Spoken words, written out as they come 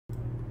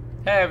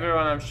Hey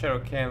everyone, I'm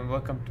Sherlock and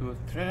welcome to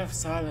Thread of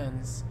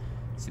Silence.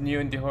 It's a new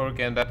indie horror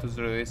game that was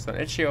released on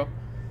itch.io.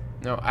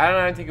 No, I don't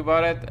know anything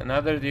about it, and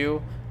neither do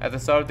you. At the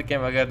start of the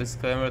game I got a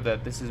disclaimer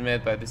that this is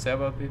made by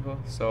disabled people,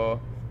 so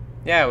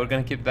yeah, we're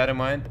gonna keep that in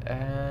mind,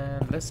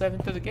 and let's dive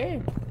into the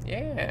game.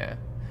 Yeah.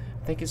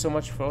 Thank you so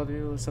much for all of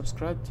you who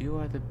subscribed. You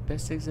are the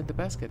best eggs in the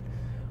basket.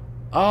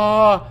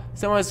 Oh,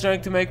 someone's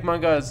trying to make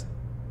mangas.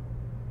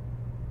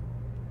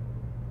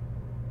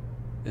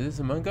 Is this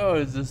a manga or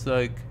is this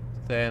like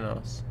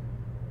Thanos?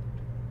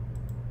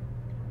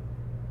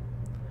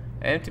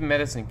 Empty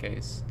medicine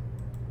case.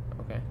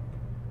 Okay.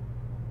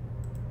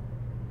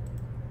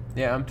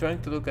 Yeah, I'm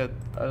trying to look at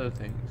other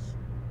things.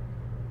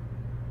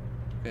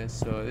 Okay,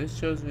 so this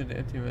shows me the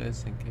empty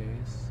medicine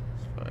case.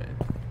 It's fine.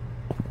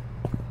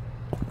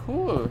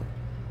 Cool.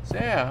 So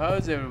yeah, how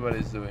is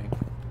everybody's doing?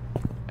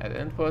 I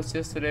didn't post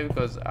yesterday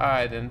because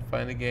I didn't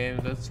find a game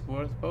that's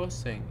worth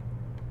posting.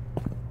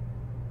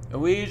 A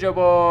Ouija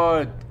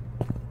board!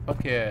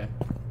 Fuck yeah.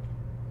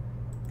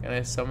 Can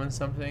I summon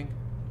something?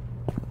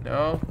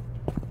 No?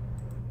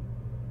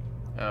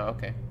 Oh,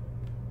 okay.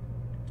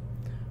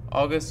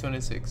 August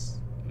 26th,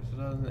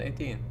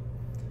 2018.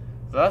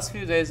 The last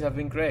few days have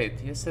been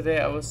great. Yesterday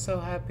I was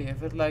so happy. I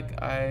felt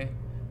like I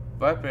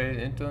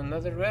vibrated into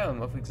another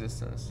realm of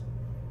existence.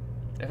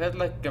 I felt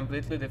like a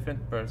completely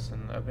different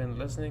person. I've been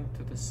listening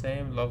to the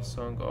same love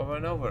song over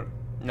and over.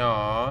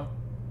 No.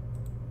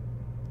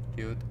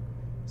 Cute.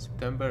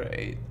 September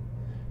 8th.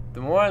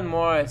 The more and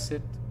more I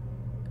sit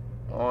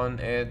on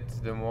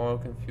it, the more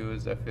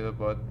confused I feel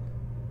about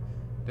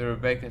the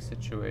Rebecca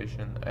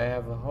situation. I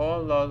have a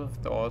whole lot of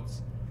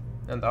thoughts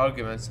and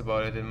arguments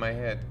about it in my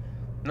head.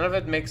 None of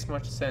it makes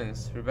much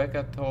sense.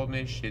 Rebecca told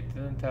me she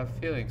didn't have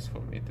feelings for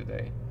me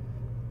today,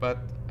 but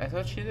I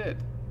thought she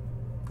did.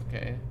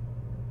 Okay.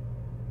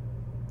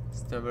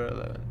 September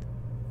 11th.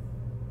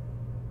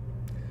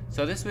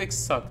 So this week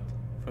sucked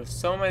for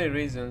so many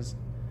reasons.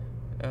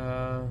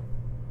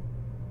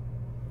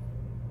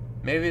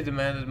 Maybe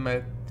demanded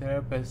my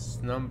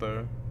therapist's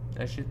number,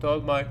 and she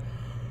told my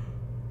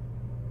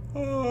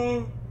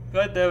oh,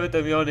 God damn it,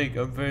 I'm yawning,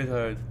 I'm very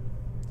tired.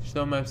 She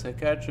told my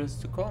psychiatrist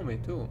to call me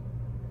too.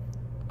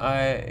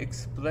 I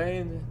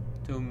explained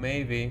to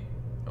Maeve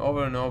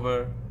over and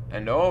over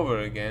and over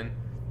again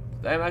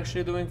that I'm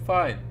actually doing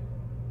fine.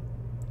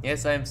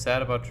 Yes, I am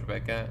sad about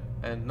Rebecca,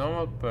 and a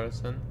normal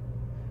person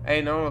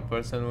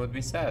would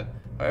be sad.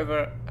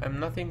 However, I'm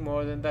nothing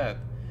more than that.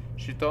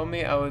 She told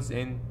me I was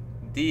in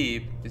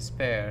deep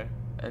despair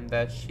and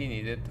that she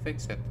needed to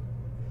fix it.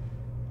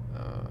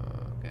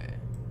 Okay.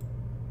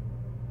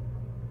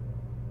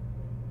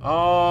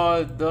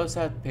 Oh, those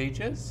had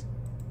pages?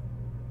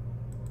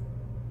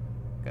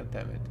 God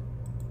damn it.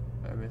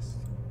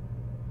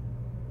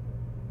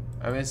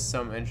 I missed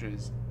some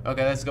entries.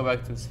 Okay, let's go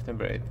back to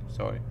September 8th.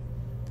 Sorry.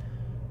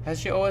 Has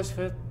she always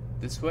felt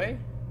this way?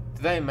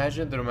 Did I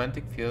imagine the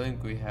romantic feeling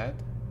we had?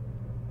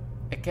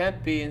 I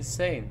can't be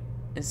insane.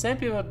 Insane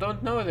people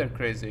don't know they're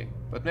crazy.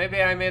 But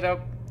maybe I made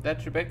up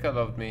that Rebecca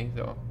loved me,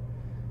 though.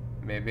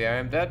 Maybe I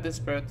am that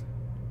desperate.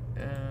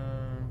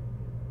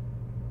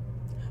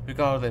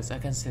 Regardless, I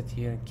can sit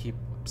here and keep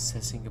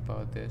obsessing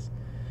about this.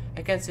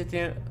 I can sit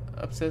here and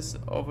obsess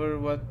over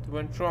what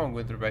went wrong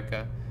with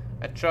Rebecca.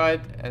 I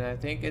tried, and I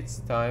think it's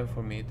time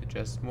for me to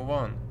just move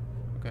on.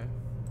 Okay.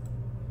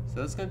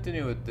 So let's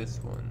continue with this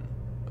one.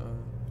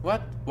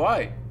 What?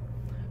 Why?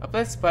 I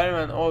played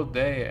Spider-Man all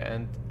day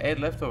and ate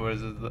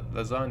leftovers as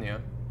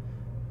lasagna.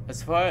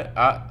 As far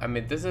I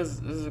mean, this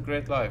is a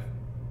great life.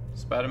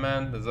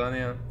 Spider-Man,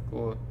 lasagna,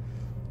 cool.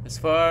 As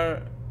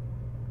far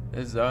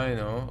as I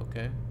know,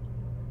 okay.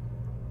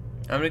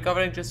 I'm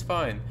recovering just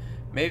fine.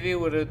 Maybe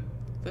would have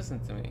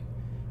listened to me.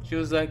 She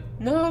was like,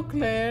 "No,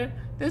 Claire,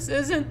 this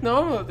isn't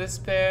normal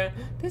despair.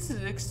 This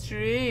is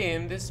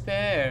extreme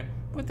despair.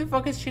 What the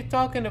fuck is she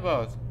talking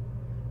about?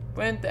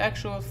 When the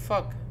actual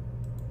fuck?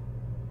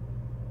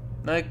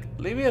 Like,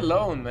 leave me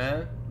alone,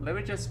 man. Let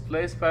me just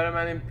play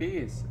Spider-Man in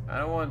peace. I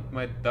don't want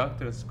my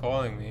doctors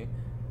calling me.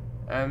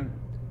 I'm,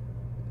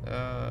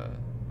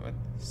 what?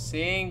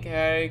 Seeing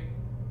Harry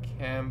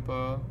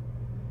Campbell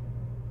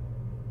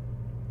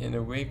in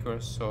a week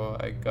or so.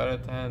 I got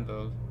it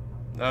handled.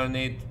 I don't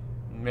need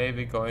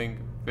maybe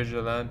going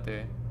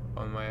vigilante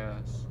on my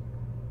ass.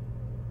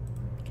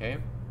 Okay.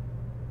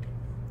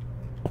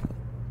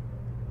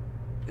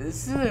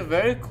 This is a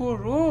very cool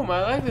room.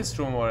 I like this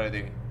room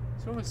already.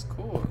 This room is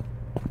cool.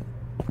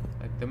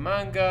 Like the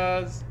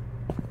mangas.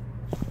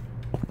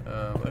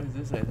 What is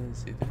this? I didn't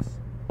see this.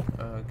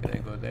 Can I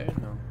go there?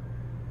 No.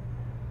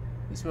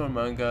 There's more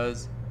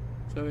mangas.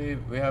 So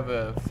we have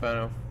a fan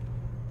of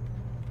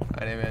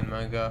anime and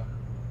manga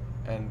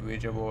and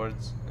Ouija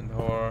boards and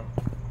horror.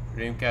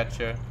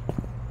 Dreamcatcher.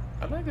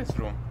 I like this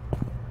room.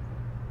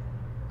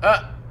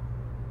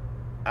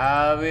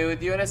 I'll be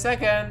with you in a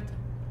second.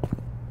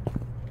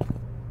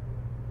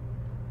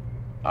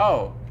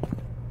 Oh,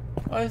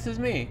 this is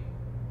me.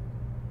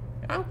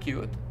 I'm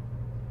cute.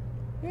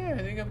 Yeah, I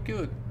think I'm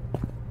cute.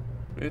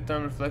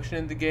 Real-time reflection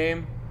in the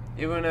game.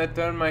 Even when I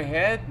turn my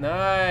head,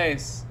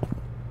 nice.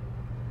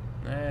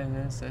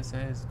 Nice.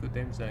 Good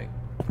aim sight.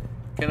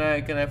 Can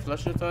I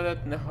flush the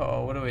toilet? No,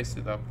 what a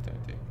wasted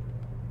opportunity.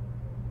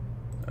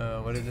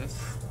 What is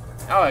this?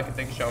 Oh, I can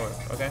take a shower.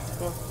 Okay,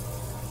 cool.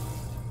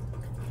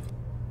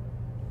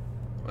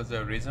 Was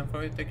there a reason for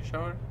me to take a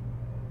shower?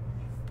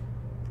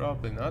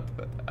 Probably not,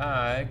 but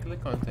I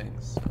click on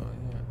things, so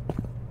yeah.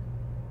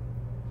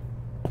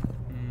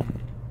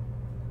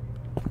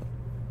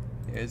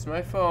 Here's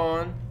my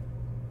phone.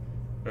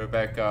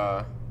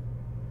 Rebecca.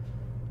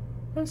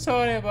 I'm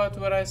sorry about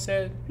what I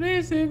said.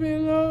 Please leave me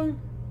alone.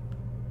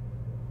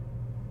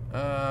 We're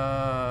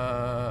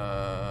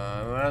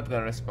not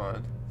gonna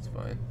respond. It's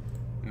fine.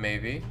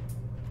 Maybe.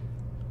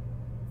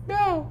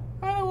 No,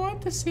 I don't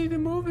want to see the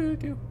movie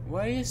with you.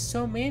 Why are you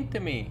so mean to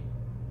me?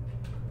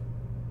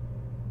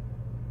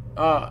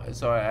 Oh,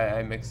 sorry,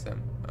 I mixed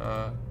them.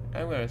 I'm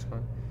gonna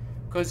respond.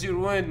 Cause you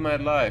ruined my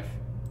life.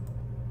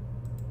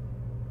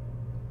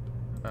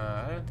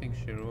 I don't think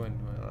she ruined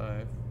my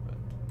life, but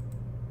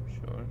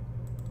sure.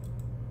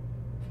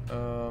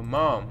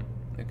 Mom.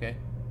 Okay.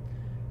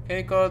 Can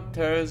you call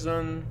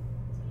Terrazon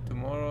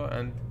tomorrow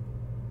and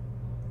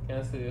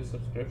cancel your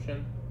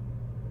subscription?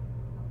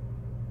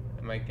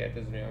 My cat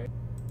is meowing.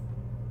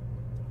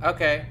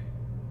 Okay.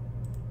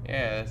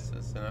 Yeah,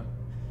 that's enough.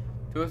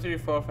 2, 3,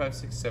 4, 5,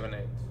 6, 7,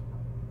 8.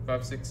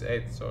 5, 6,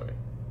 8, sorry.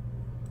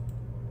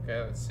 Okay,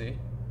 let's see.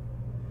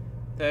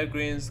 Tire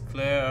Greens,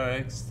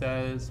 Claire RX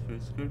status,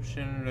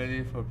 prescription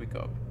ready for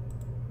pickup.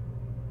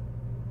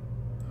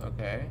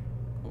 Okay,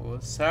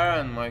 cool. Sarah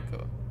and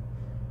Michael.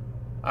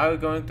 Are we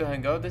going to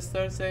hang out this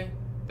Thursday?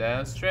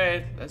 Damn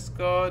straight. Let's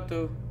go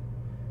to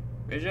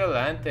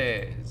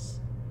Vigilantes.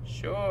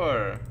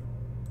 Sure.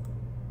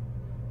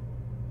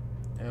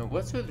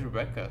 What's with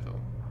Rebecca though?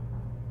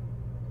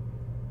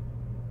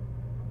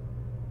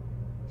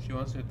 She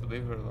wants me to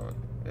leave her alone.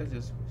 That's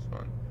just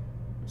fun.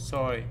 I'm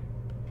sorry.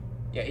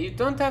 Yeah, you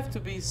don't have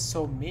to be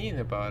so mean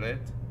about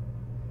it.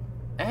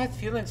 I had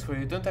feelings for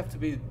you. You don't have to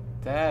be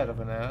that of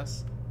an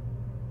ass.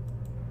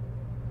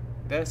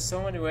 There's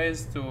so many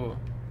ways to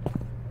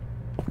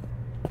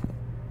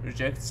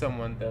reject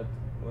someone that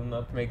will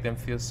not make them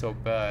feel so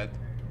bad.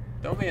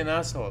 Don't be an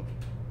asshole.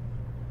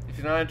 If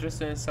you're not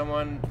interested in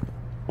someone,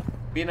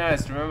 be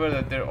nice. Remember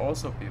that they're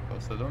also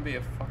people, so don't be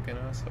a fucking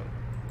asshole.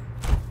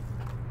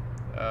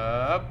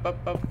 Up.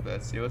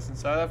 Let's see what's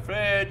inside the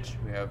fridge.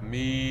 We have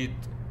meat,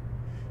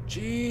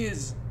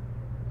 cheese,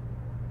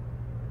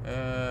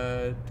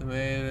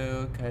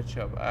 tomato,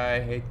 ketchup. I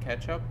hate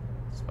ketchup.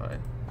 It's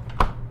fine.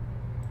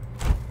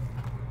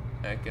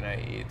 Can I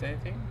eat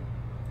anything?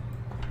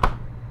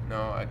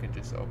 No, I can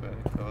just open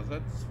and close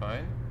it. It's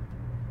fine.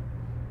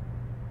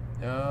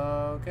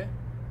 Okay.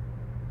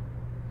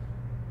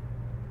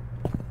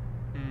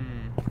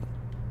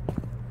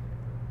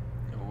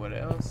 What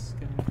else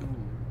can we do?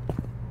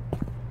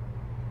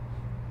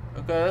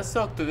 Okay, let's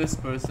talk to this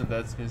person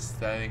that's been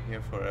standing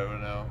here forever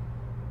now.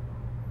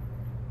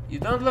 You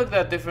don't look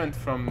that different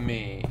from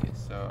me,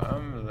 so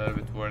I'm a little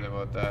bit worried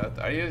about that.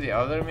 Are you the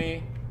other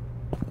me?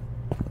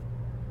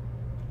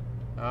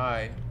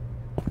 Hi.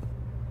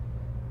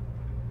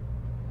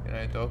 Can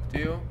I talk to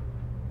you?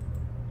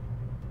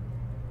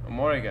 Oh,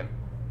 Morrigan.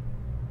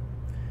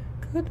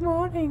 Good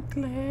morning,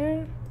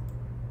 Claire.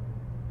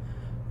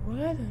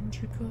 Why don't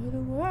you go to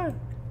work?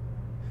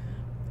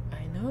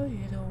 I know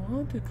you don't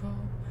want to go,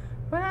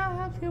 but I'll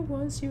help you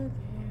once you're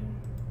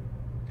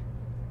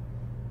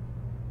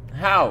there.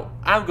 How?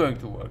 I'm going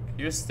to work.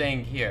 You're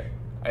staying here.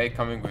 Are you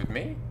coming with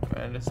me? Am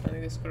I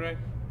understanding this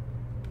correct?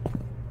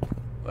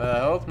 Well, I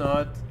hope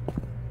not.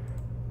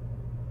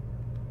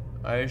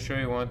 Are you sure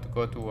you want to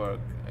go to work?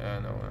 No,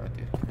 not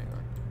yet. Hang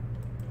on.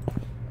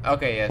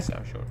 Okay, yes,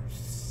 I'm sure.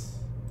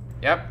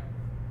 Yep.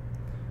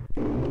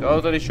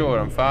 Totally sure,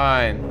 I'm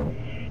fine.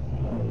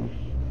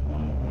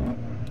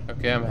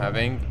 Okay, I'm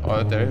having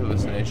auditory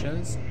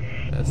hallucinations.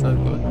 That's not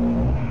good.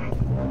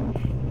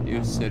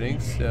 You sitting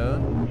still?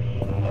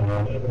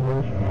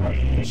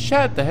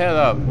 Shut the hell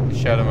up,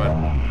 Shadow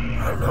Man.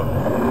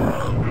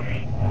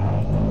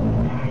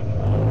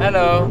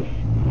 Hello.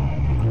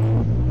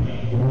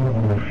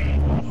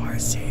 I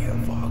see you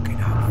walking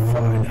up for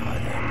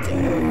another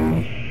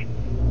day.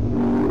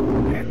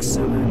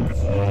 Excellent.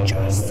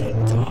 Just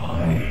in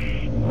time.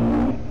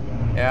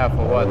 Yeah,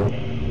 for what?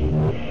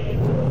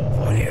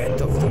 For the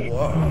end of the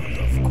world,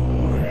 of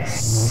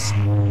course.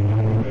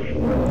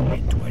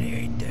 In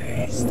 28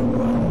 days, the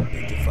world will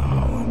be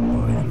devoured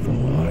by the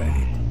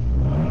void.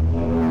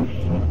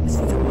 The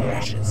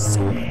situation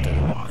similar to the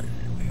one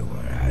we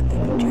were at the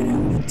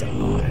beginning of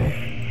time.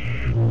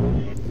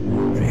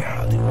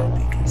 Reality will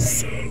be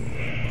consumed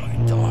by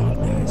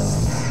darkness.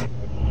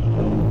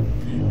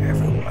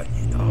 Everyone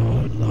you know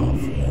and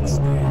love will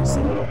experience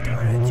an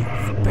eternity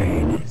of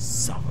pain and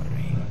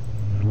suffering.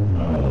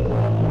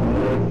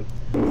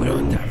 We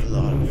don't have a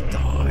lot of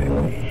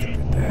time. We need to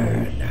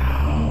prepare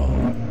now.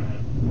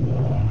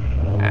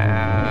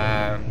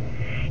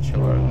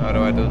 Sure. How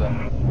do I do that?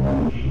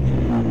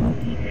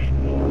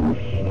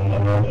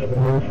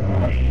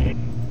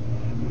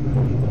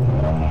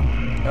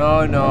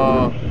 Oh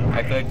no.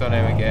 I clicked on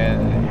him again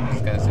and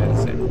he's just gonna say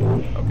the same thing.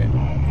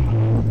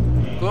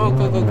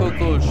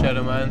 Cool,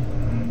 Shadow Man.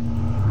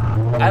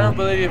 I don't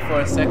believe you for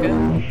a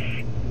second.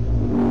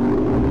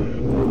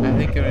 I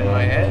think you're in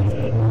my head.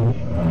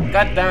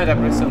 God damn it, I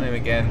pressed on him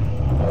again.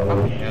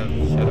 Fucking hell,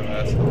 Shadow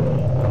ass.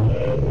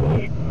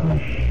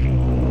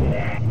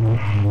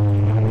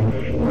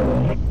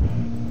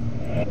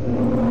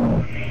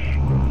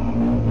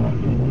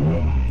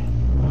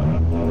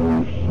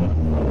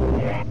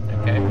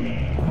 Okay.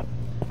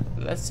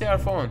 Let's see our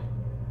phone.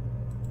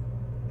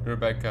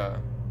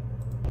 Rebecca.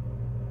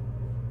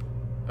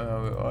 We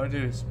already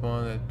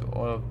responded to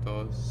all of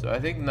those, so I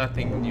think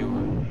nothing new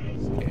in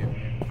this game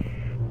here.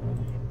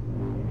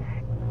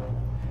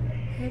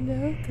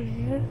 Hello,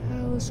 Claire.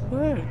 How's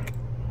work?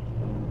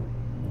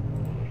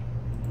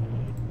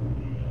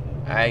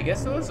 I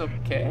guess it was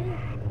okay.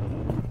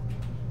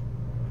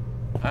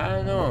 I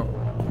don't know.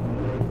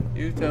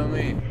 You tell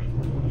me.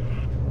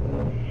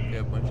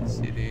 Get a bunch of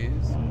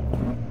CDs.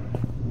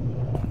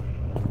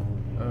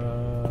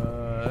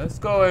 Let's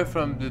go away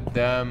from the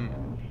damn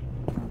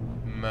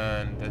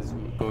man that's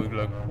going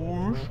like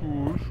whoosh,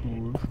 whoosh,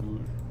 whoosh,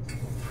 whoosh.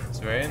 It's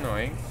very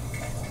annoying.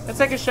 Let's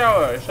take a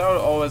shower. A shower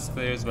always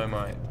clears my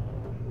mind.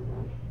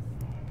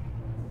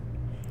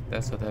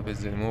 That's what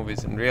happens in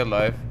movies. In real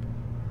life,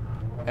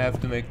 I have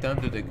to make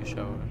time to take a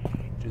shower,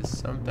 which is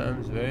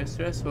sometimes very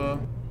stressful.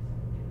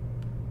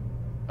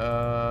 Do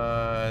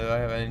I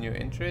have any new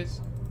entries?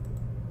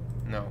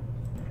 No.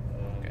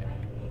 Okay.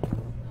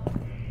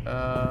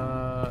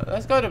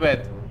 Let's go to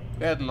bed.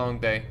 We had a long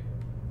day.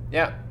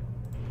 Yeah.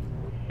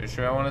 You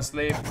sure I want to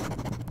sleep?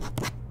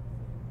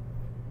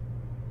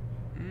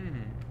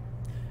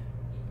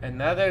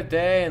 Another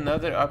day,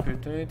 another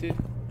opportunity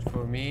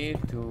for me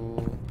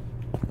to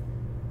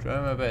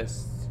try my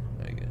best,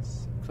 I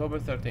guess. October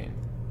 13th.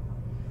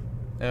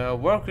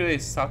 Work really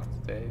sucked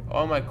today.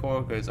 All my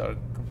coworkers are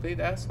complete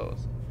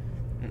assholes.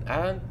 And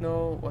I don't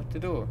know what to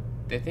do.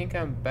 They think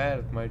I'm bad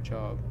at my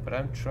job, but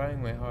I'm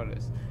trying my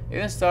hardest.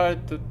 Even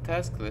started to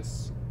task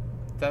list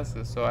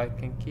so I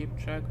can keep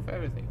track of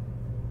everything.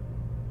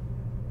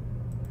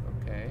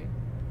 Okay.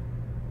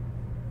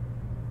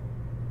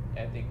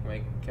 I think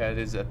my cat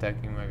is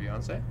attacking my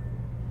fiance.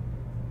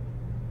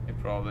 It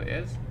probably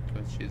is,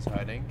 because she's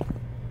hiding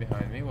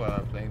behind me while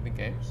I'm playing the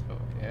game, so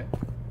yeah.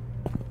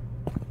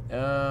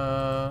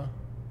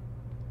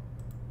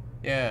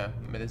 Yeah,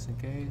 medicine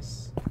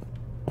case.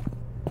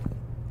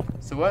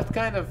 So what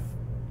kind of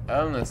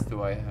illness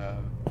do I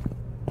have?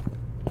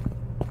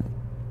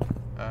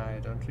 I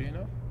don't really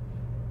know.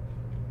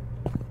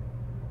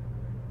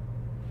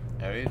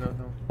 I really don't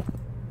know.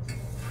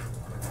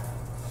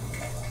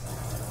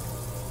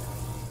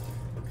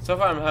 So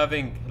far I'm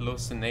having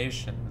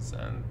hallucinations,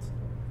 and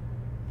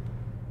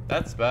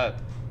that's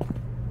bad.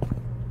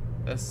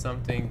 That's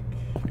something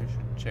you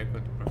should check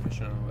with a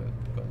professional with,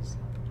 because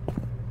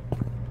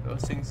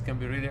those things can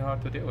be really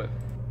hard to deal with.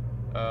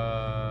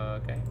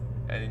 Okay.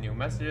 Any new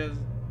messages?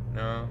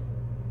 No.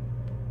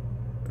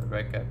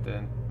 Rebecca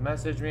didn't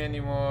message me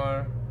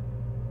anymore.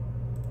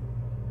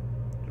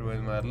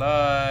 Ruined my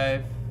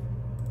life.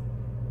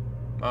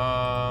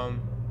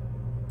 Mom.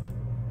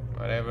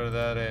 Whatever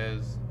that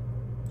is.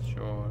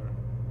 Sure.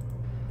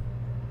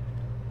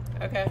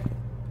 Okay.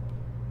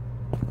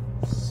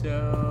 So...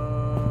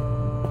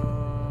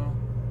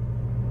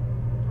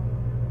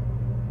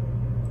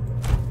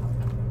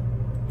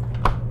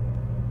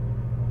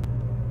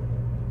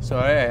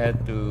 Sorry, I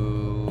had to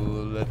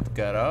let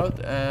get out.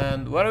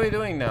 And what are we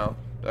doing now?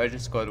 Do I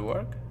just go to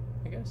work?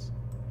 I guess.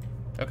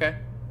 Okay.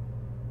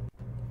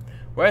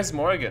 Where's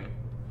Morgan?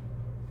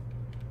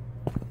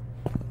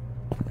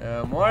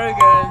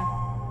 Morgan!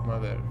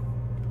 Mother.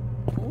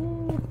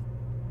 Ooh.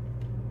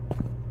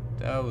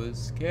 That was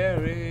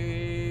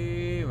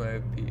scary. My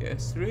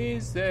PS3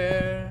 is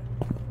there.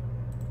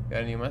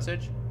 Got a new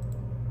message?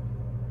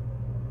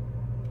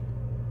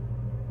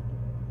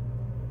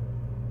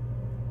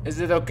 Is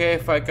it okay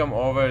if I come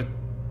over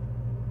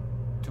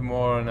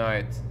tomorrow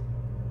night?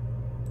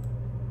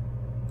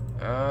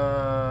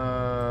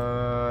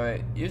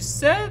 You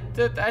said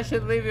that I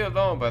should leave you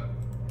alone, but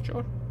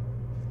sure.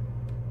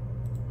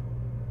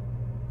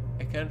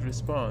 I can't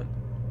respond.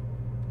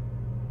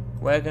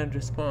 Why I can't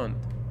respond?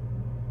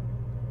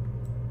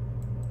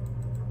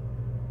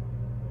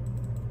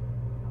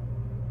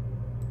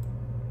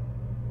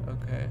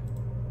 Okay.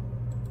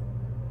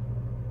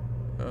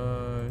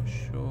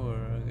 Sure,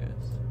 I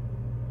guess.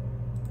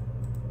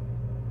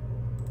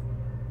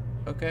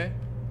 Okay.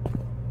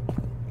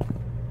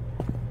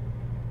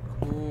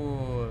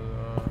 Cool.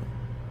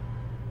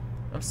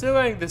 I'm still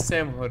wearing the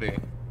same hoodie.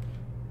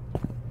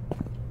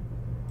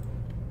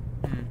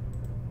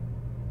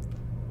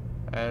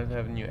 I don't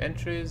have new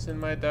entries in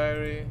my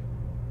diary.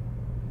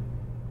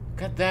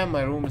 God damn,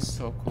 my room is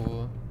so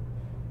cool.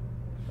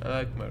 I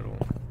like my room.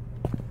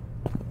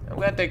 I'm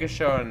gonna take a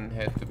shower and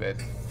head to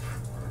bed.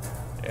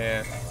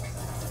 Yeah.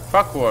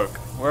 Fuck work.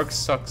 Work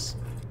sucks.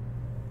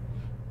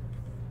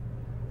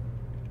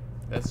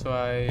 That's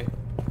why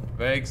I'm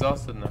very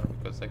exhausted now,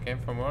 because I came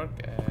from work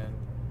and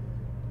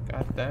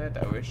god damn it,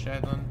 I wish I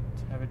don't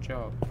have a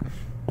job.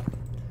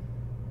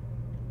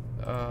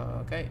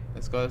 Okay,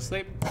 let's go to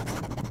sleep.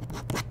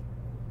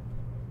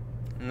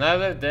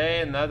 Another day,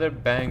 another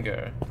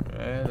banger.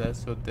 Right?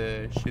 That's what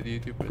the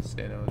shitty YouTubers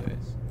say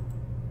nowadays.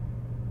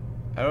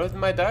 I wrote in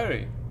my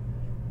diary.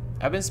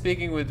 I've been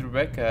speaking with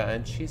Rebecca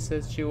and she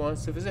says she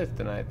wants to visit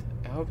tonight.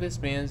 I hope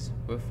this means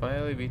we'll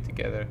finally be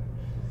together.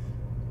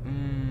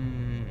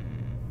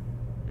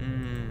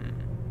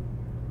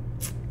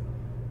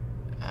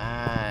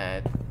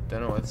 I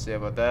don't know what to say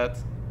about that.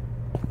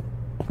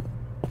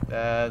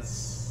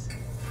 That's...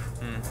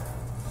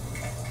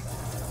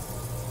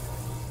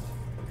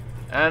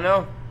 I don't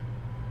know.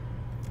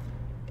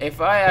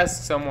 If I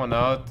ask someone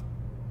out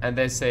and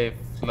they say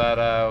flat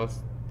out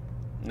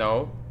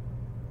no,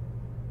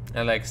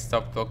 and like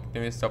stop talking to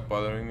me, stop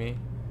bothering me,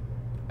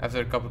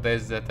 after a couple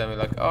days they tell me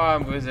like, oh,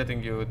 I'm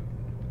visiting you,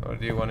 or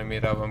do you want to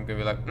meet up? I'm gonna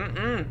be like,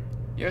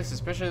 you're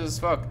suspicious as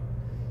fuck.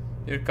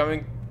 You're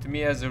coming to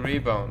me as a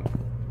rebound,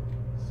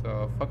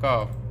 so fuck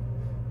off.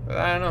 But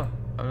I don't know.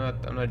 I'm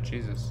not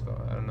Jesus,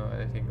 so I don't know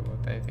anything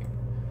about anything.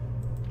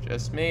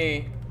 Just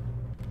me.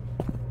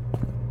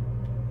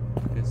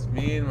 Just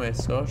me and my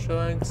social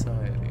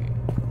anxiety.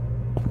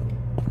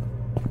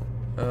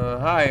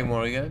 Hi,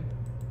 Morgan.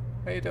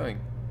 How are you doing?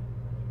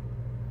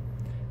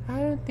 I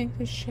don't think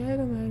the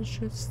Shadow Man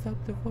should stop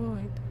the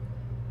void.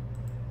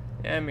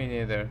 Yeah, me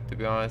neither, to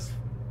be honest.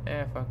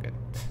 Yeah, fuck it.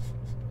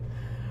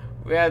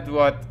 We had,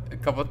 what, a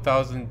couple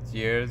thousand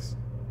years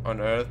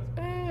on Earth?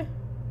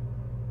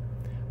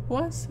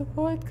 Once the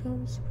void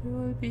comes, we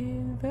will be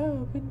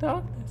enveloped in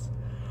darkness.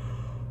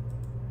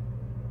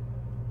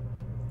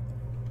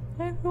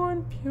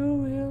 Everyone pure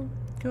will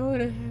go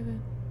to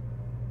heaven.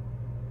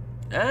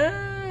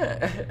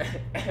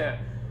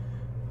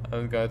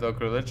 I'm gonna talk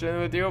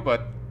religion with you,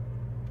 but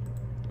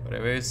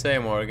whatever you say,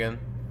 Morgan.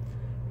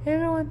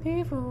 Everyone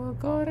evil will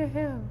go to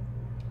hell.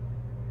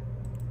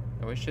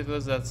 I wish it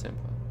was that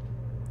simple.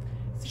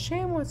 It's a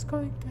shame what's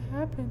going to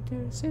happen to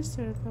your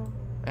sister, though.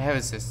 I have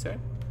a sister?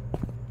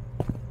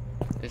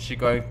 Is she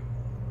going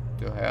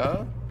to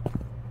hell?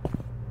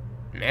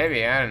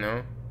 Maybe, I don't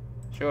know.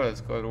 Sure, let's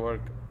go to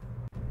work.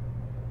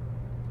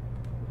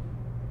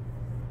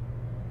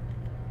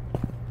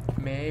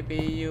 Maybe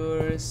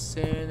you're a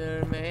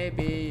sinner,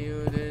 maybe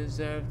you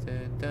deserve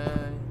to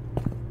die.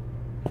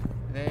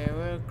 They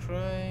were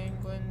crying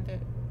when they...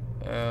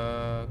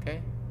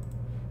 okay.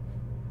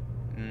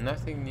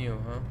 Nothing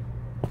new, huh?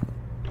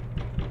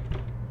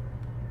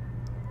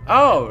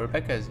 Oh,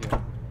 Rebecca's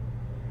here.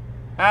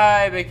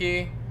 Hi,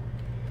 Becky.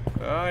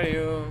 Where are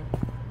you?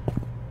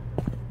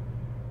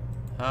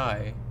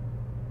 Hi.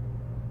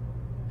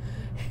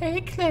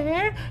 Hey,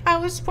 Claire. I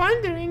was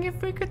wondering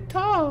if we could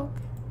talk.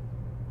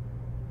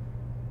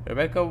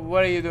 Rebecca,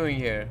 what are you doing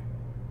here?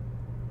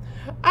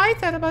 I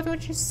thought about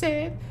what you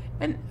said,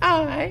 and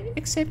I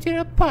accept your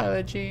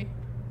apology.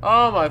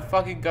 Oh my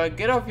fucking god,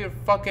 get off your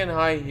fucking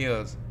high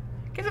heels.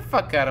 Get the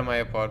fuck out of my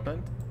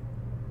apartment.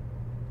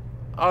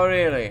 Oh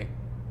really?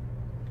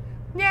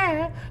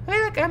 Yeah, I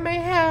feel like I may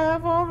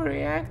have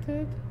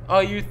overreacted. Oh,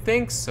 you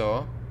think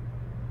so?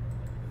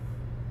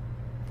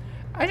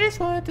 I just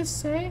wanted to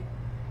say,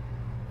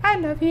 I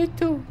love you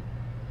too.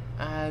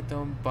 I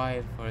don't buy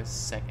it for a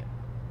second.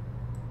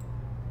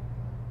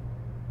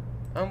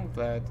 I'm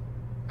glad.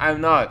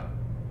 I'm not.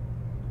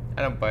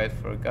 I don't buy it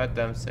for a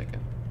goddamn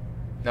second.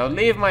 Now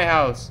leave my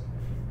house.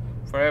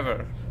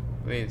 Forever.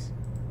 Please.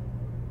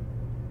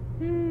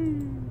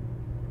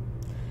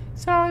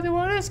 So the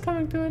world is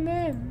coming to an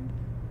end.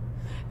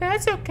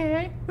 That's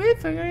okay. We'll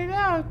figure it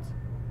out.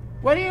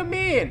 What do you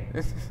mean?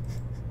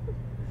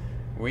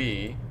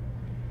 We?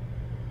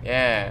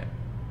 Yeah.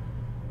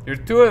 You're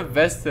too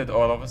invested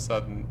all of a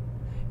sudden.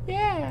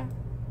 Yeah.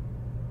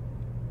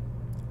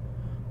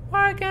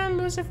 Morgan,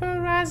 Lucifer,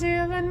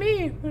 Raziel, and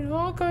me. We're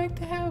all going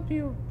to help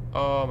you.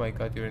 Oh my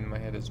god, you're in my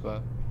head as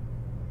well.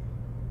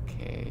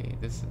 Okay,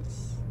 this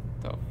is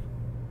tough.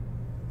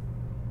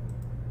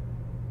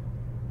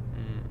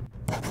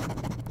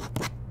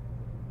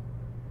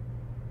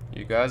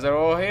 You guys are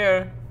all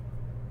here.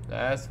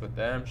 That's for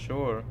damn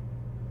sure.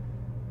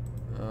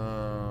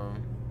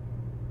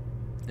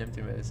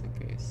 Empty medicine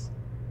case.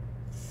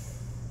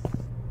 I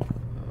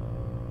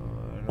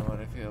don't know what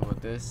I feel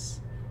about this.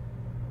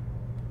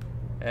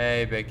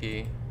 Hey,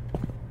 Becky.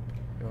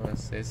 You wanna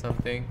say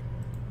something?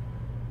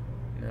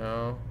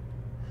 No.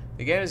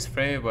 The game is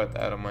framed, but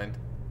I don't mind.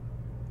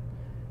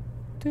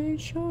 To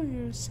ensure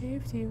your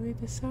safety, we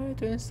decided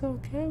to install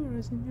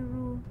cameras in your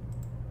room.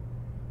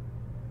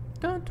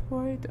 Don't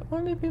worry, the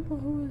only people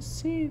who will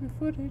see the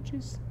footage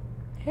is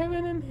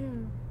heaven and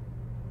hell.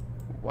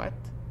 What?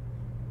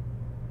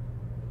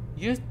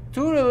 You're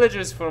too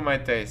religious for my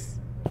taste.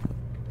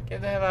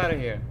 Get the hell out of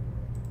here.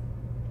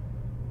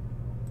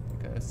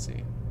 Okay, let's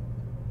see.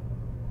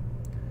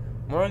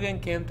 Morgan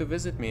came to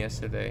visit me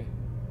yesterday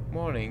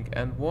morning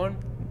and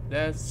warned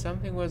that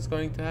something was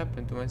going to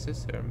happen to my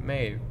sister,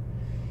 Maeve.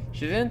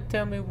 She didn't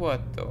tell me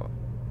what though.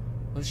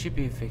 Will she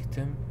be a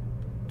victim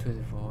to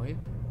the void?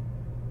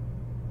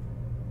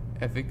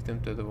 A victim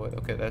to the void.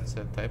 Okay, that's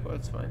a typo,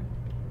 that's fine.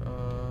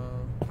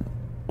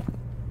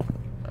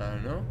 I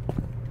don't know.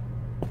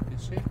 You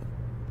See?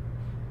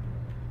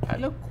 I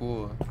look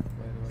cool,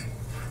 by the way.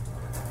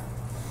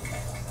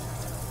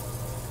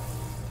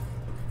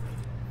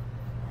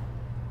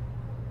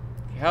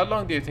 How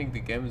long do you think the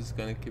game is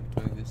gonna keep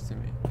doing this to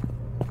me?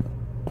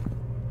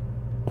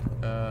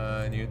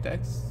 New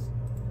text?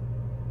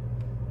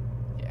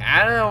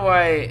 Yeah, I don't know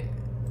why.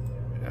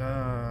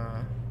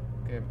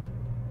 Okay.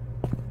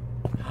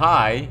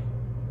 Hi?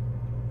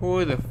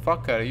 Who the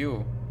fuck are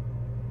you?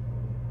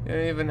 You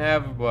don't even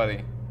have a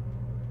body.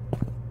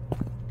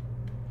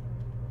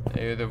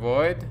 Are you the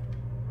void?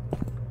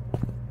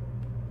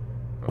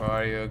 Or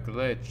are you a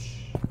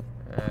glitch?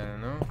 I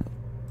don't know.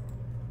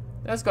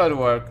 Let's go to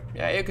work.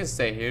 Yeah, you can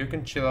stay here. You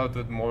can chill out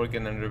with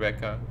Morgan and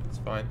Rebecca. It's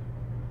fine.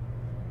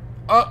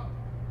 Oh!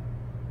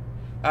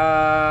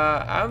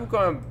 I'm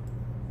gonna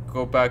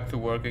go back to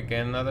work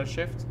again, another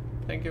shift.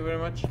 Thank you very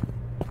much.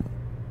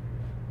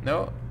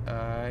 No,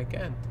 I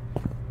can't.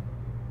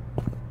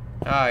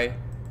 Hi.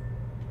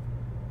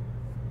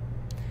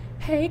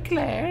 Hey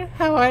Claire,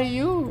 how are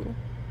you?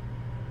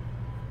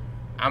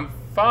 I'm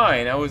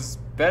fine. I was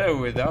better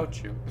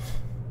without you.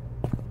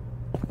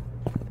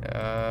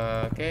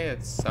 Okay,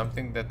 it's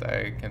something that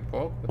I can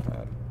poke, but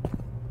I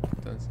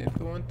don't seem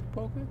to want to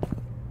poke it.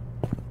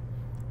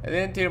 I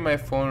didn't hear my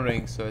phone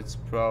ring, so it's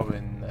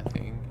probably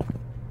nothing.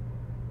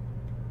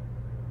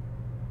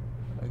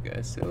 Okay,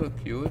 I still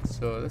look cute,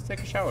 so let's take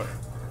a shower.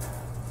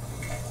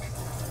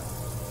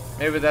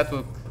 Maybe that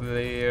will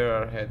clear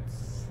our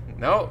heads.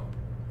 No!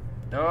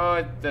 No,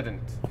 it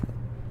didn't.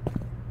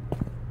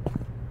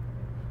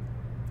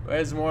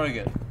 Where's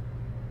Morgan?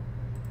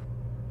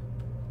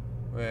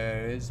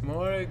 Where is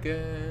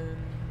Morgan?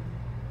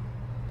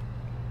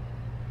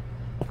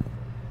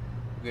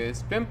 Okay,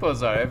 his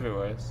pimples are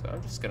everywhere, so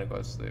I'm just gonna go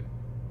to sleep.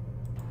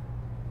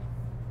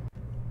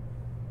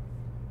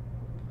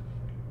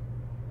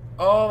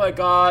 Oh my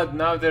god,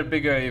 now they're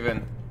bigger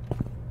even.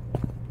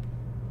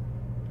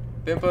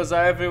 Pimples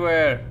are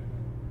everywhere.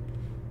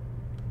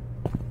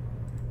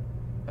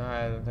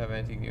 I don't have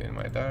anything in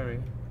my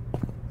diary,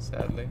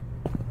 sadly.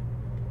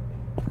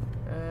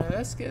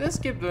 Let's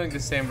keep doing the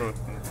same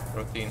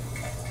routine.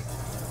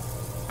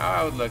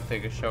 I would like to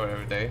take a shower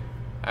every day.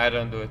 I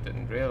don't do it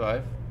in real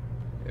life.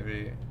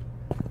 Every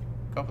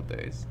couple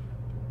days.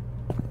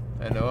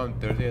 I know I'm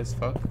dirty as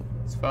fuck.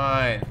 It's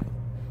fine.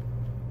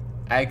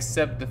 I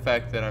accept the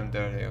fact that I'm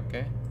dirty,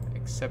 okay?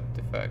 Accept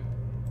the fact.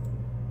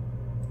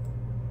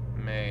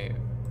 May.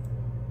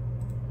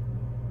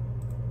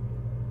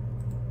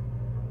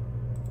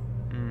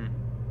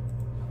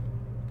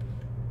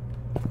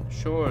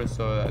 Sure,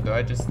 so do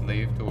I just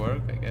leave to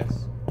work, I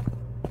guess?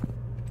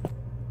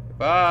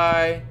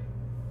 Bye!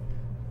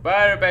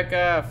 Bye, Rebecca!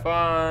 Have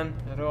fun!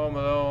 At home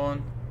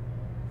alone.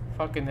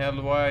 Fucking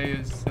hell, why are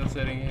you still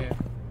sitting here?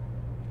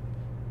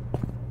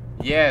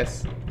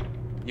 Yes!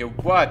 You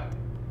what?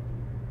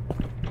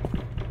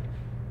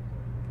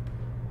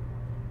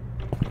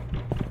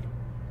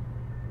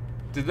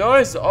 The door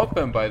is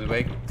open, by the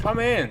way. Come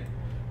in!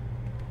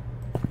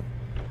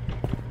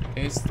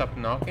 Can you stop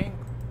knocking?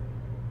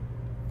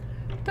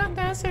 Don't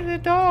answer the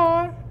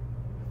door.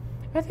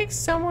 I think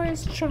someone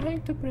is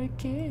trying to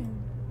break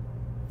in.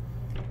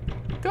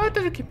 Go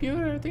to the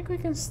computer. I think we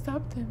can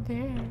stop them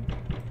there.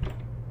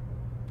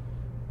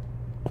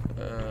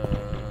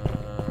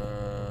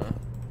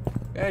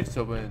 Can I just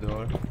open the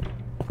door?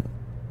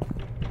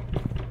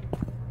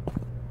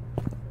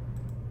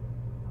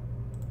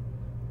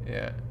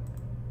 Yeah.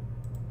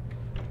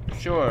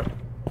 Sure.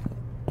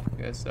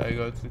 Guess I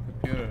go to the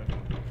computer.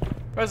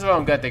 First of all,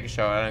 I'm gonna take a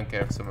shower. I don't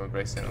care if someone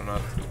breaks in or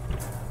not.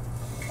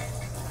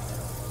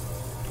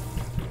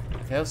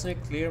 It helps me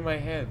clear my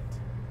head.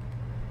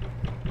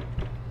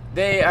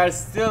 They are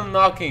still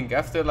knocking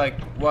after like,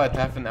 what,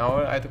 half an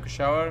hour I took a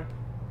shower?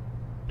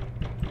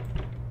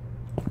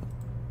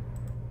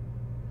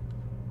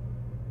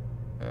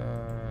 I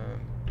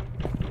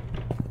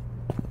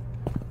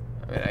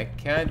mean, I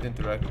can't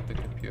interact with the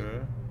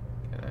computer,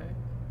 can I?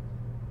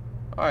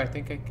 Oh, I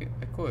think I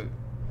could.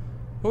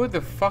 Who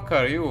the fuck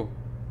are you?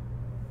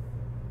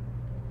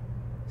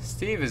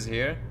 Steve is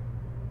here.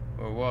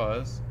 Or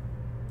was.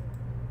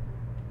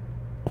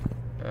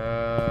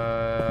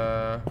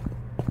 The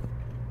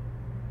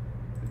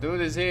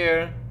dude is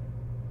here.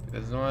 He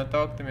doesn't want to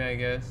talk to me, I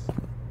guess.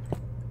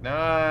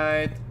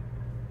 Night.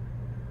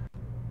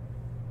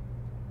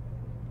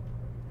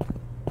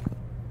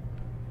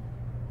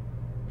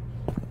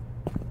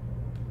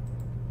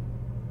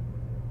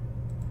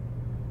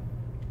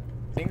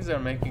 Things are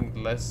making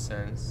less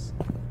sense.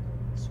 I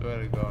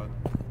swear to God.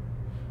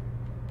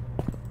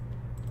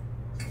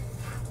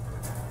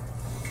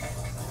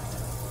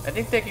 I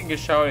think taking a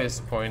shower is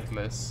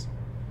pointless.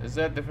 Is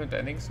there different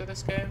endings to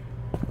this game?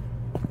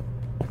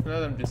 If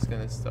not, I'm just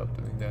gonna stop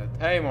doing that.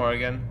 Hey,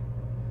 Morgan.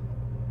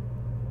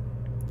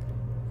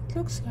 It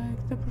looks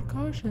like the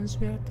precautions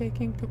we are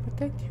taking to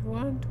protect you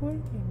aren't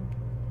working.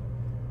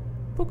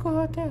 Book a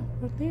hotel.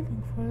 We're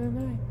leaving for the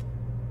night.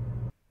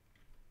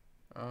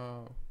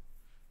 Oh.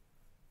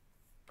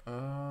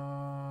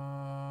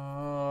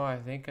 Oh, I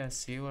think I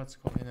see what's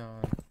going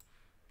on.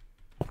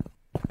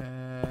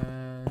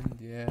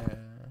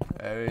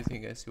 already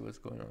think I see what's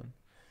going on.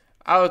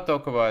 I'll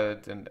talk about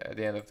it at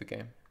the end of the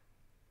game.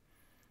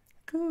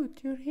 Good,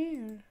 you're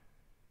here.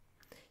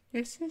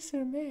 Your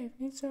sister Maeve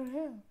needs our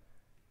help.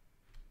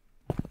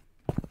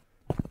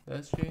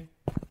 Does she?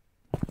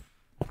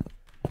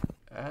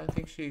 I don't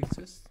think she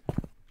exists.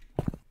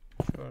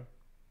 Sure.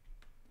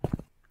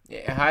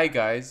 Yeah, hi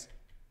guys.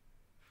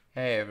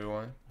 Hey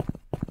everyone.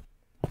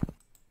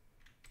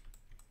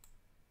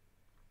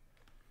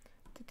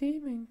 The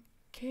demon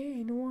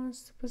Cain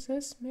wants to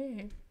possess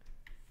Maeve.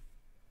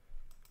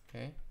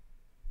 Okay.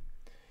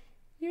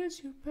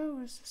 Use your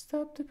powers to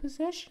stop the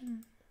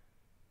possession.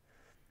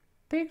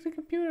 Take the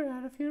computer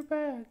out of your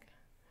bag.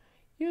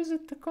 Use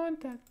it to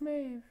contact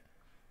Maeve.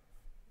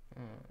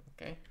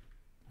 Okay.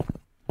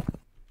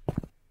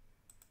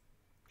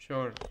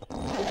 Sure.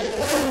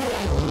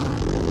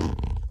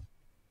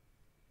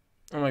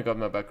 Oh my god,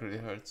 my back really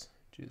hurts.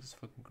 Jesus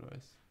fucking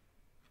Christ.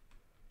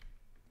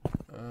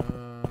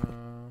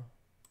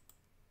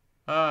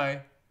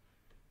 Hi.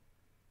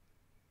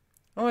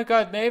 Oh my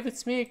god, Maeve,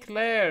 it's me,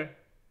 Claire.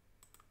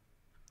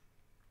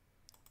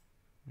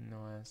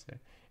 No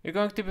answer. You're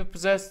going to be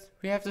possessed.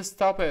 We have to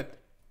stop it.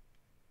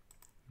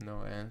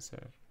 No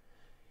answer.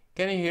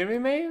 Can you hear me,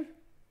 Maeve?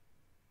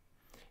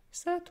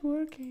 It's not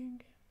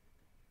working.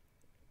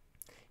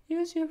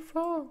 Use your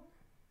phone.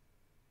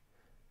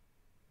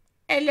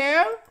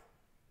 Hello?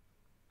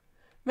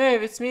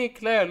 Maeve, it's me,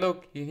 Claire.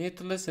 Look, you need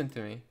to listen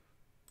to me.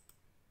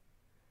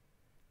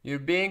 You're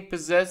being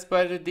possessed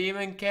by the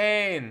demon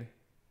Cain.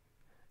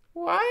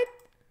 What?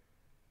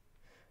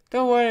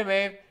 Don't worry,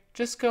 Maeve.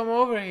 Just come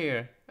over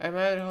here. I'm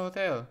at a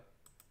hotel.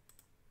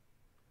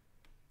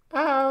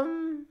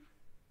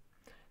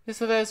 This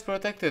hotel is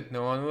protected.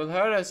 No one will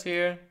hurt us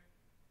here.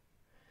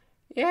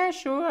 Yeah,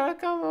 sure. I'll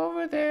come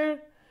over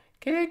there.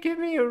 Can you give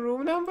me your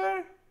room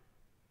number?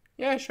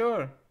 Yeah,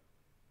 sure.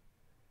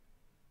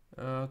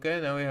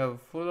 Okay, now we have a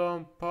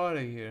full-on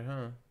party here,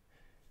 huh?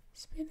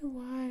 It's been a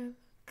while.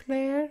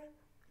 Claire,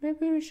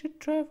 maybe we should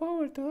drive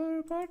over to our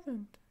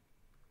apartment.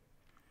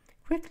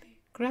 Quickly,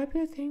 grab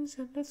your things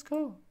and let's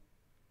go.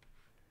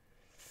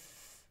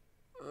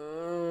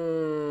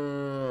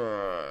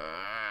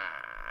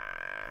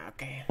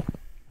 Okay,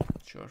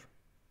 sure.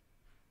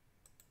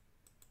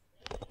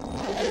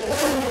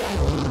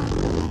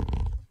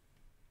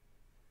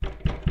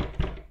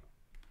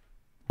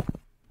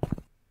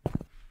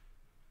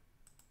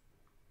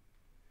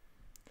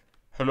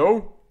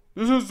 Hello?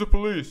 This is the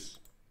police.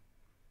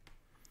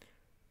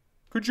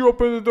 Could you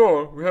open the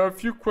door? We have a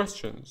few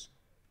questions.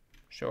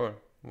 Sure.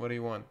 What do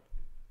you want?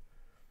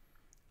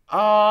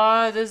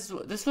 Ah, this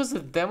was a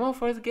demo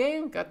for the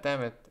game? God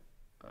damn it.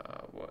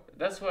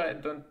 That's why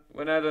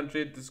when I don't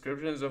read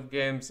descriptions of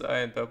games, I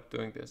end up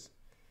doing this.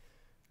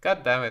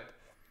 God damn it.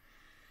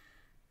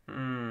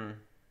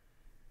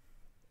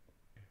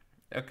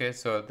 Okay,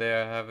 so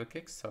there I have a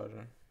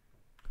Kickstarter.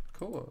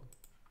 Cool.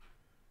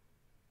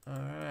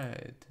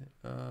 Alright.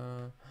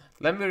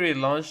 Let me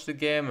relaunch the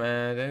game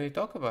and then we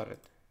talk about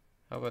it.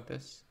 How about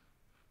this?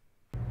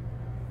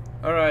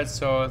 Alright,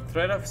 so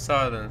Thread of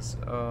Silence.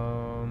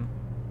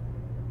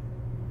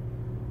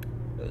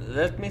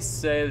 Let me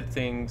say the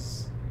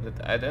things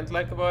that I didn't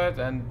like about it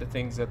and the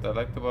things that I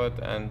liked about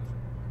it, and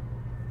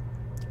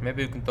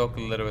maybe you can talk a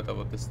little bit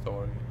about the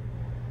story.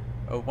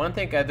 One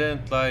thing I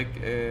didn't like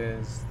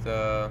is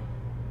the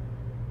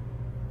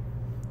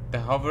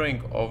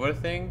hovering over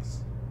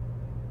things.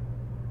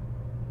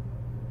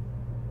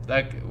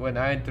 Like when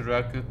I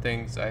interact with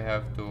things, I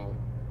have to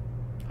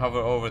hover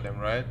over them,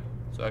 right?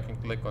 So I can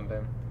click on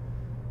them.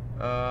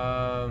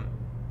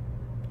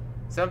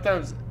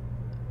 Sometimes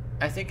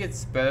I think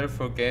it's better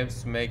for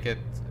games to make it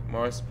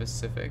more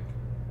specific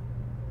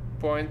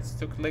points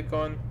to click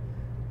on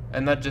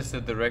and not just the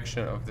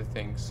direction of the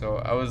thing. So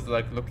I was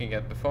like looking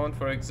at the phone,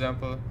 for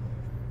example.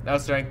 I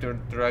was trying to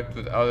interact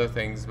with other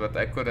things, but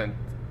I couldn't,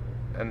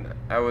 and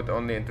I would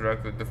only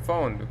interact with the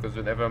phone because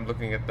whenever I'm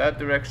looking at that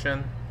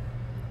direction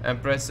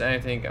and press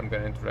anything, I'm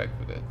gonna interact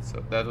with it.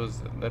 So that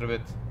was a little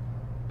bit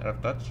out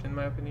of touch in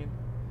my opinion.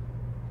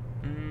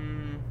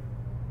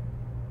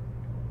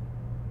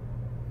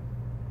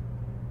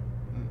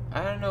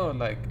 I don't know,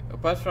 like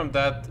apart from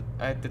that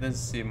I didn't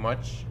see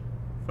much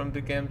from the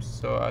game,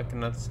 so I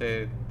cannot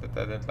say that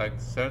I didn't like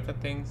certain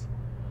things.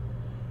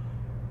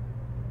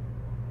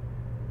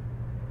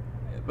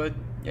 But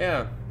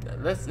yeah,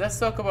 let's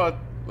talk about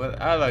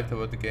what I liked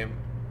about the game.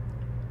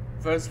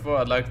 First of all,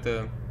 I liked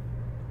the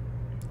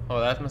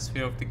whole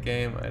atmosphere of the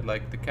game. I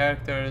liked the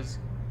characters.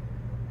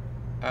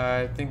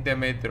 I think they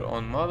made their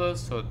own models,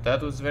 so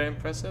that was very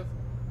impressive.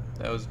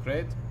 That was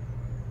great.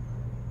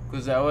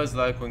 Because I always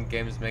like when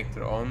games make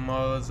their own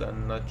models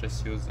and not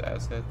just use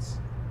assets.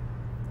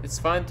 It's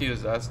fine to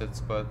use assets,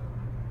 but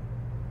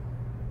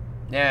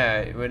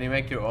yeah, when you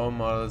make your own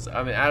models,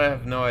 I mean, I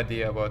have no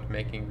idea about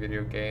making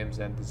video games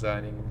and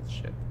designing and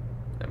shit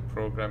and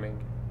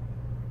programming.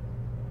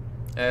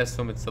 I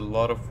assume it's a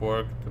lot of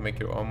work to make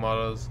your own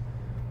models,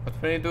 but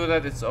when you do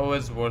that, it's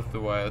always worth the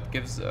while. It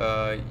gives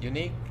a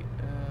unique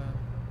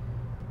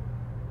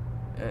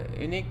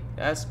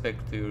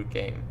aspect to your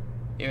game,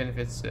 even if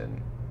it's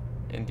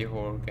indie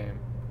horror game.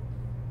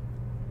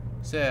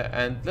 So yeah,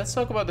 and let's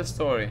talk about the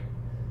story.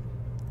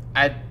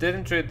 I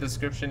didn't read the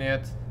description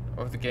yet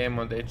of the game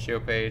on the itch.io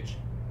page.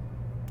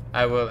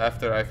 I will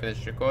after I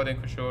finish recording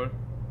for sure.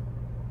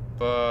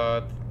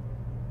 But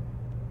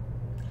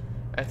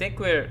I think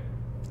we're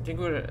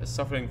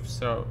suffering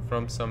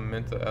from some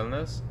mental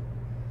illness.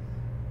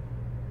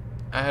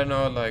 I don't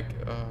know, like,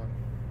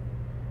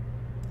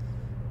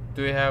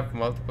 do we have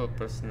multiple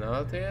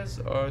personalities,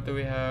 or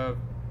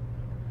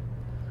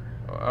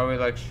are we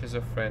like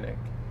schizophrenic?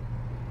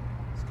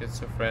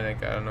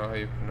 Schizophrenic, I don't know how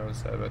you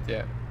pronounce that, but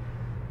yeah.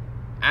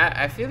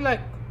 I feel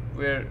like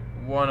we're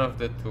one of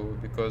the two,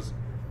 because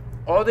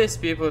all these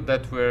people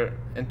that we're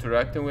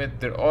interacting with,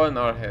 they're all in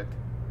our head.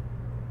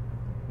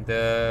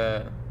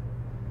 The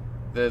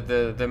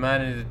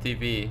man in the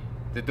TV,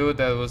 the dude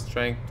that was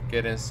trying to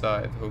get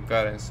inside, who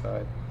got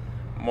inside,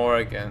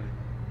 Morgan,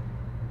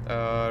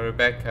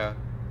 Rebecca.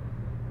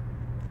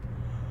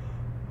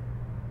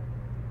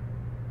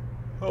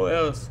 Who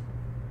else?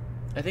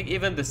 I think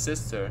even the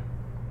sister,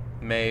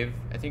 Maeve.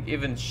 I think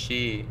even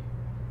she,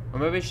 or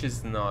maybe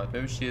she's not.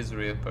 Maybe she is a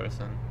real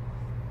person.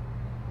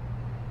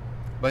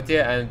 But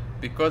yeah, and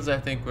because I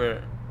think we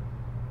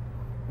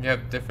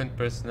have different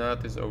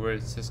personalities, or we're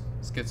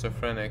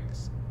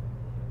schizophrenics,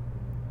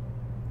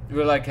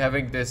 we're like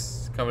having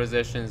these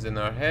conversations in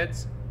our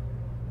heads,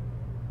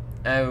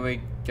 and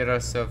we get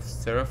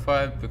ourselves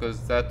terrified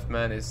because that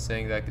man is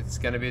saying like it's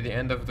gonna be the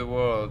end of the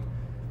world,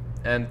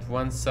 and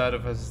one side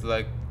of us is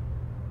like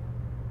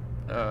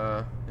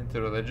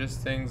into religious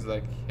things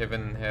like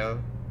heaven and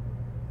hell.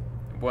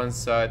 One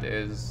side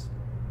is,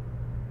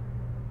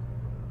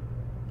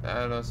 I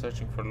don't know,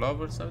 searching for love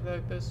or something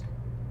like this.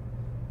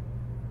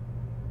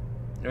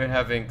 We're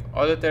having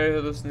auditory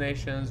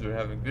hallucinations, we're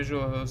having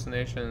visual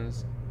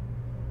hallucinations.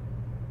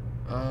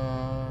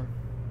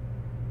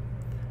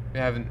 We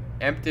have an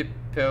empty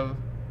pill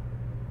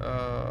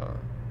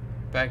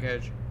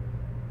package.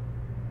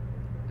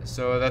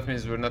 So that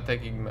means we're not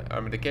taking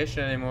our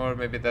medication anymore.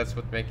 Maybe that's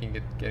what's making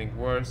it getting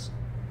worse.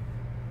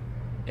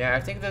 Yeah, I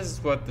think this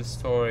is what the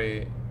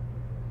story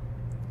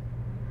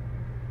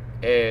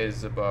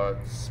is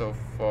about so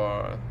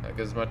far, like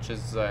as much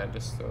as I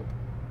understood.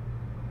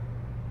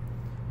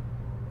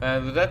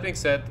 And with that being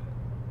said,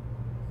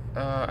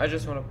 I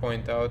just want to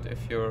point out,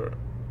 if you're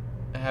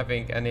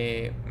having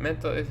any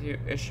mental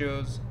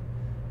issues,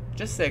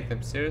 just take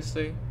them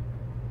seriously,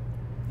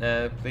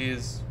 and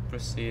please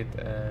proceed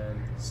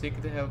and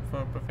seek the help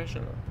from a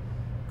professional,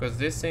 because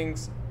these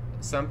things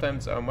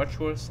sometimes are much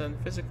worse than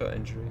physical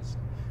injuries.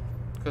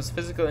 Because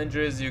physical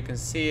injuries, you can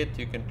see it,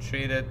 you can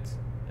treat it,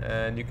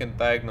 and you can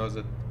diagnose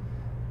it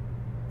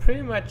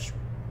pretty much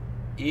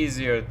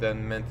easier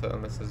than mental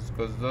illnesses,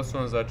 because those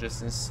ones are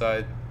just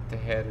inside the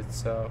head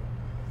itself.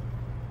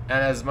 And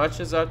as much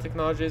as our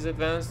technology is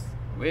advanced,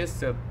 we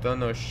still don't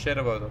know shit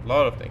about a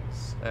lot of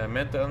things.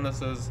 Mental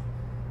illnesses,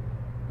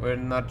 we're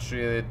not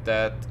really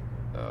that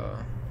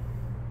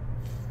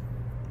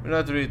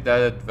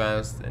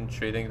advanced in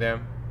treating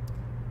them.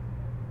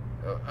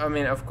 I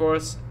mean, of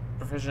course,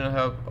 professional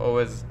help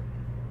always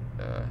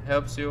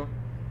helps you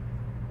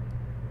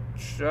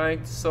trying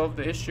to solve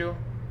the issue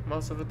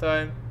most of the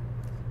time,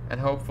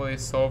 and hopefully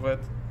solve it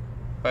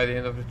by the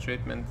end of the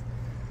treatment.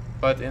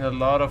 But in a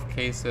lot of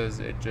cases,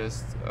 it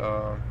just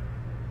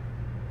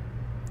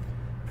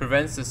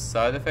prevents the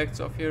side effects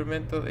of your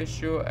mental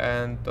issue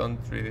and don't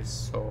really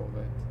solve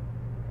it.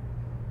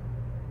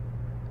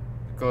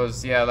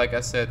 Because yeah, like I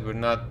said, we're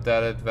not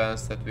that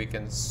advanced that we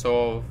can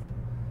solve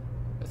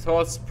the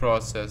thoughts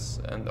process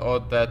and all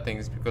that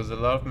things, because a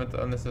lot of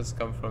mental illnesses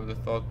come from the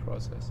thought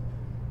process.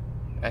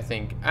 I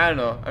think. I don't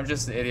know. I'm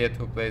just an idiot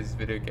who plays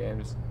video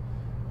games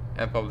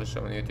and publish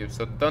them on YouTube,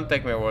 so don't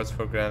take my words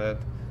for granted.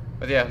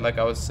 But yeah, like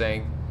I was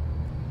saying,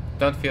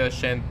 don't feel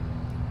ashamed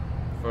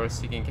for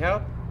seeking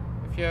help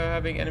if you're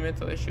having any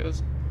mental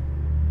issues.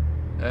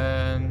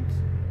 And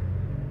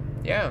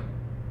yeah,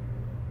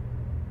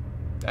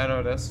 I don't know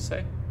what else to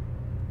say.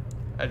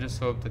 I just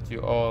hope that you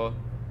all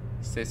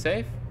stay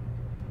safe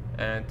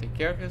and take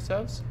care of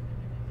yourselves,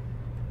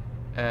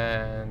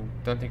 and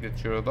don't think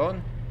that you're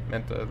alone.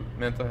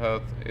 Mental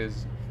health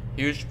is a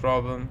huge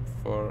problem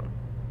for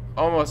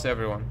almost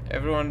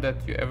everyone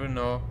that you ever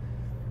know.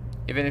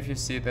 Even if you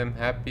see them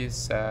happy,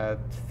 sad,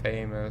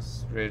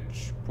 famous,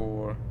 rich,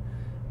 poor,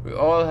 we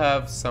all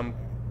have some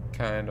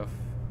kind of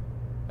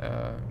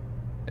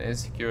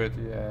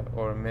insecurity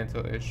or a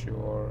mental issue,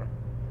 or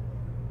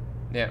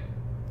yeah.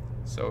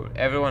 So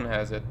everyone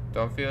has it.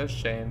 Don't feel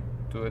ashamed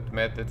to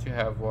admit that you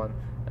have one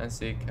and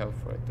seek help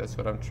for it. That's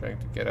what I'm trying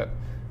to get at.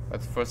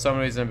 But for some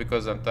reason,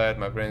 because I'm tired,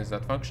 my brain is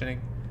not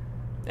functioning.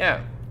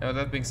 Yeah, and with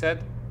that being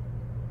said,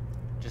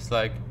 just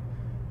like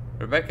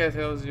Rebecca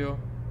tells you,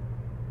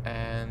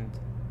 and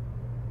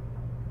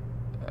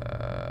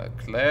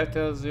Claire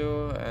tells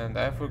you, and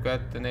I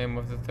forgot the name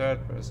of the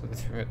third person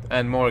that you met,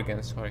 and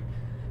Morgan, sorry.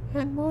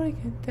 And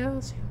Morgan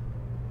tells you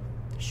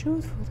to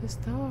shoot for the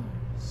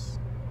stars.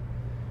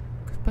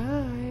 Goodbye,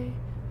 and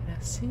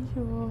I'll see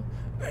you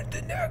all in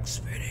the next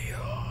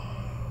video.